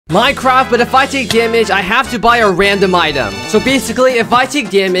Minecraft, but if I take damage, I have to buy a random item. So basically, if I take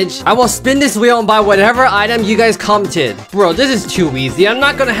damage, I will spin this wheel and buy whatever item you guys commented. Bro, this is too easy. I'm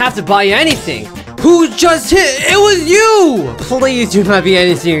not gonna have to buy anything. Who just hit? It was you! Please do not be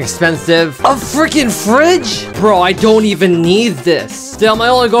anything expensive. A freaking fridge? Bro, I don't even need this. Still, my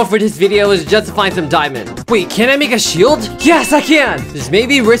only goal for this video is just to find some diamonds. Wait, can I make a shield? Yes, I can! This may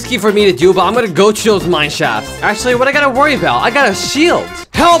be risky for me to do, but I'm gonna go to those mine shafts. Actually, what I gotta worry about? I got a shield.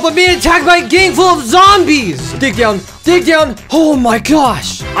 Help, I'm being attacked by a gang full of zombies! Dig down, dig down. Oh my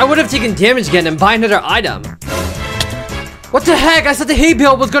gosh. I would have taken damage again and buy another item. What the heck? I said the hay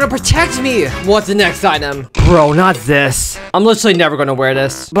bale was gonna protect me! What's the next item? Bro, not this. I'm literally never gonna wear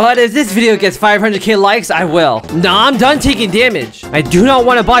this. But if this video gets 500k likes, I will. Nah, I'm done taking damage. I do not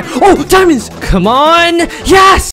want to buy— oh, diamonds! Come on! Yes!